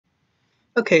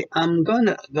Okay, I'm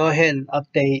gonna go ahead and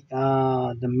update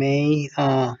the main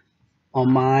on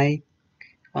my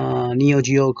Neo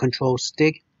Geo control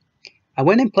stick. I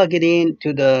went and plugged it in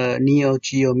to the Neo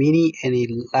Geo Mini and it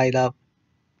light up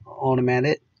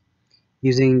automatic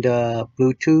using the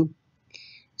Bluetooth.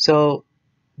 So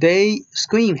they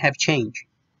screen have changed.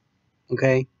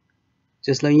 Okay,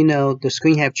 just let you know the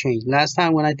screen have changed. Last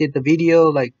time when I did the video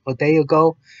like a day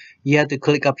ago, you had to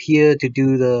click up here to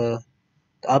do the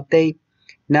update.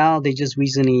 Now they just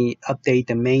recently update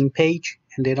the main page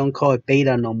and they don't call it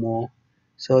beta no more.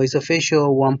 So it's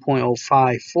official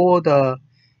 1.05 for the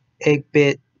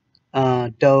 8-bit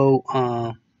Do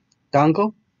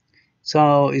dongle.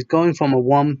 So it's going from a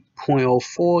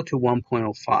 1.04 to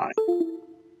 1.05.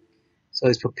 So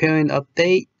it's preparing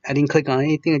update. I didn't click on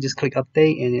anything. I just click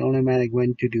update and it automatically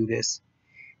went to do this.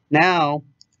 Now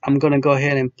I'm gonna go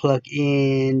ahead and plug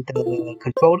in the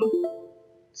controller.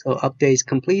 So update is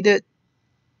completed.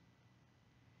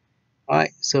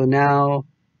 Alright, so now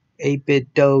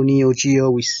 8Bitdo Neo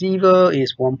Geo receiver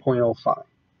is 1.05. So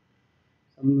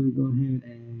I'm going to go ahead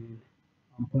and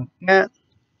unplug that.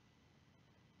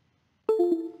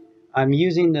 I'm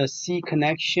using the C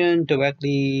connection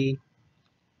directly,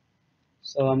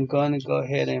 so I'm going to go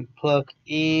ahead and plug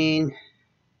in.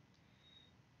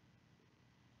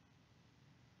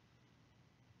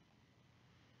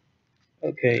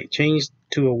 Okay, change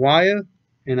to a wire,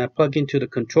 and I plug into the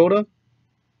controller.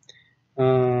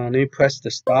 Let me press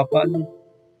the start button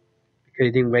because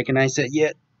it didn't recognize it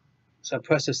yet. So I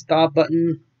press the start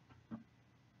button.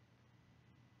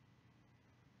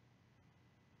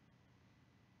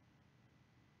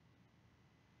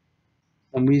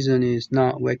 For some reason it's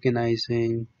not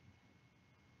recognizing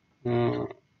it.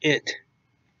 Let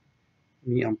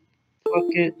me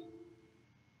unplug it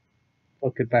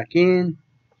back in.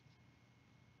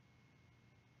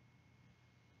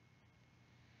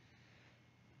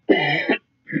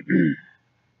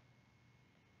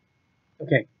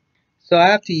 Okay, so I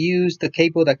have to use the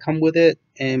cable that come with it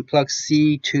and plug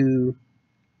C to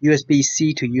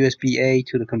USB-C to USB-A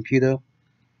to the computer.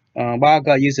 But I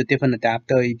got to use a different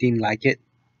adapter. It didn't like it.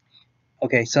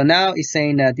 Okay, so now it's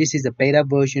saying that this is a beta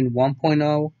version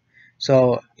 1.0.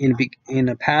 So in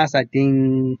the past, I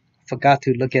didn't forgot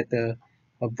to look at the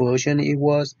what version it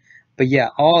was. But yeah,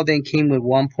 all of them came with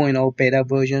 1.0 beta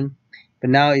version.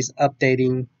 But now it's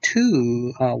updating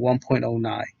to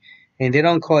 1.09. And they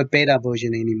don't call it beta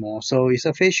version anymore. So it's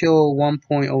official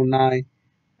 1.09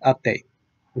 update.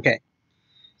 Okay,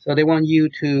 so they want you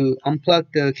to unplug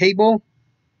the cable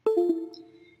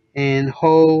and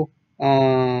hold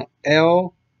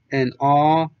L and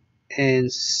R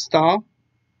and stop,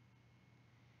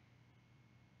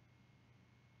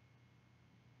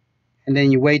 and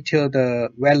then you wait till the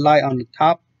red light on the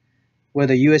top where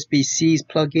the USB-C is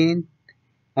plugged in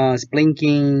is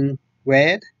blinking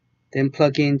red. Then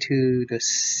plug into the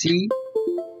C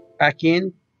back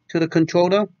in to the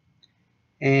controller,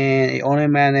 and an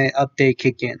automatic update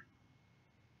kick in.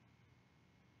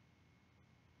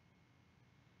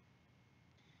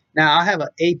 Now I have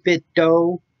an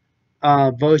 8Bitdo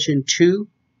version 2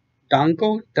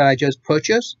 dongle that I just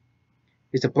purchased.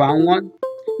 It's a brown one,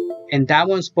 and that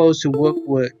one's supposed to work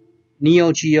with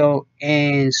Neo Geo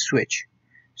and Switch.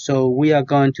 So we are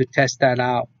going to test that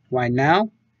out right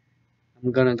now.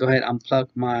 I'm gonna go ahead and unplug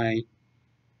my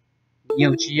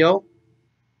Neo Geo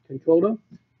controller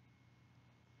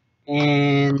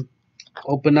and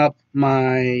open up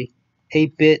my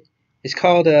 8-bit. It's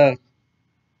called a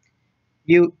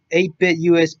 8-bit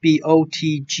USB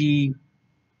OTG,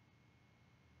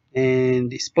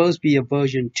 and it's supposed to be a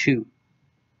version 2.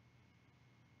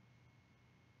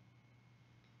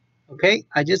 Okay,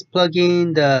 I just plug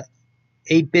in the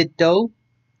 8Bitdo,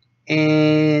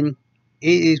 and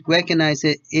it is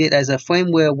recognizing it as a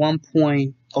firmware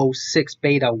 1.06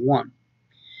 beta 1.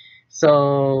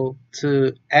 So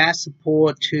to add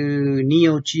support to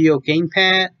Neo Geo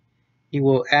Gamepad, it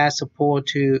will add support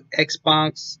to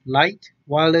Xbox Lite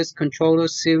wireless controller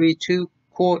Series 2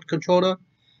 cord controller,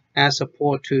 add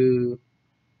support to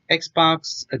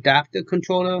Xbox adapter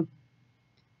controller.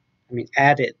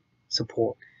 Added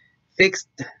support. Fixed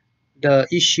the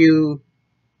issue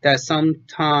that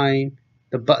sometimes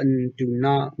the button do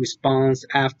not respond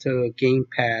after Game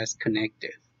Pass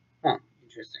connected.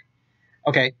 Interesting.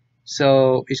 Okay,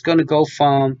 so it's gonna go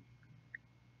from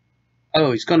a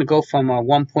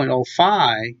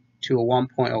 1.05 to a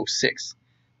 1.06,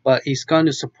 but it's going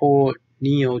to support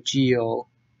Neo Geo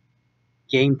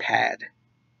Gamepad.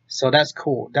 So that's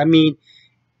cool. That means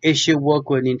it should work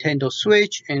with Nintendo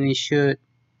Switch and it should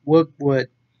work with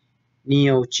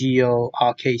Neo Geo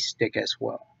Arcade stick as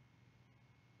well.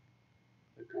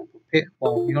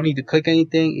 Well, you don't need to click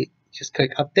anything. Just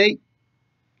click update,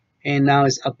 and now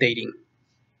it's updating.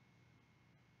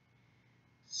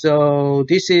 So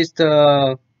this is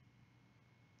the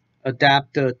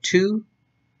adapter 2.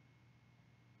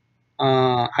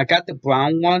 I got the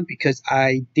brown one because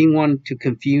I didn't want to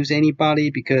confuse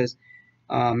anybody, because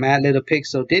Mad Little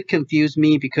Pixel did confuse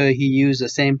me because he used the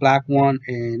same black one,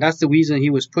 and that's the reason he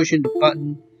was pushing the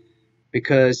button,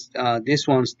 because this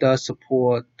one does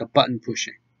support the button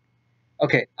pushing.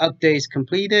 Okay, updates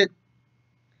completed,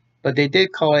 but they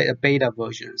did call it a beta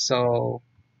version. So,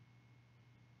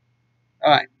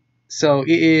 alright, so it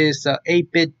is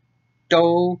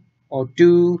 8Bitdo or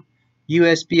Do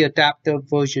USB adapter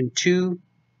version 2,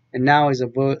 and now is a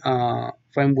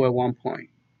firmware 1.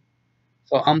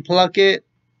 So unplug it,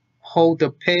 hold the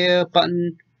pair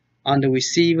button on the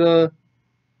receiver,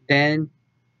 then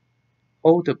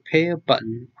hold the pair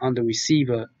button on the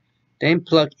receiver, then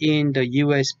plug in the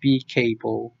USB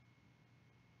cable.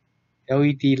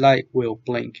 LED light will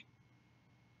blink.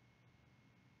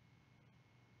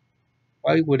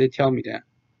 Why would it tell me that?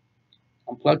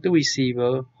 Unplug the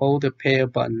receiver, hold the pair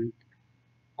button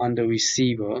on the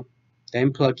receiver,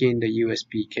 then plug in the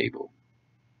USB cable.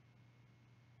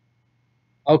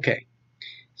 Okay,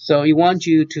 so it wants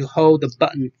you to hold the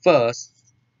button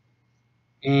first,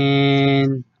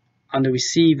 and on the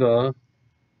receiver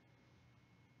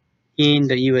in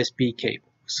the USB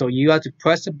cable. So you have to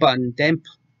press the button, then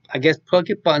I guess plug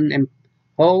it button and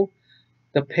hold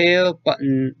the pair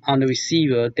button on the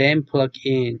receiver, then plug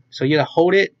in. So you gotta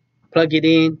hold it, plug it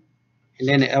in, and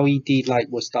then the LED light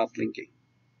will start blinking.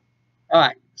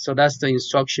 Alright, so that's the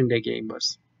instruction they gave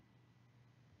us.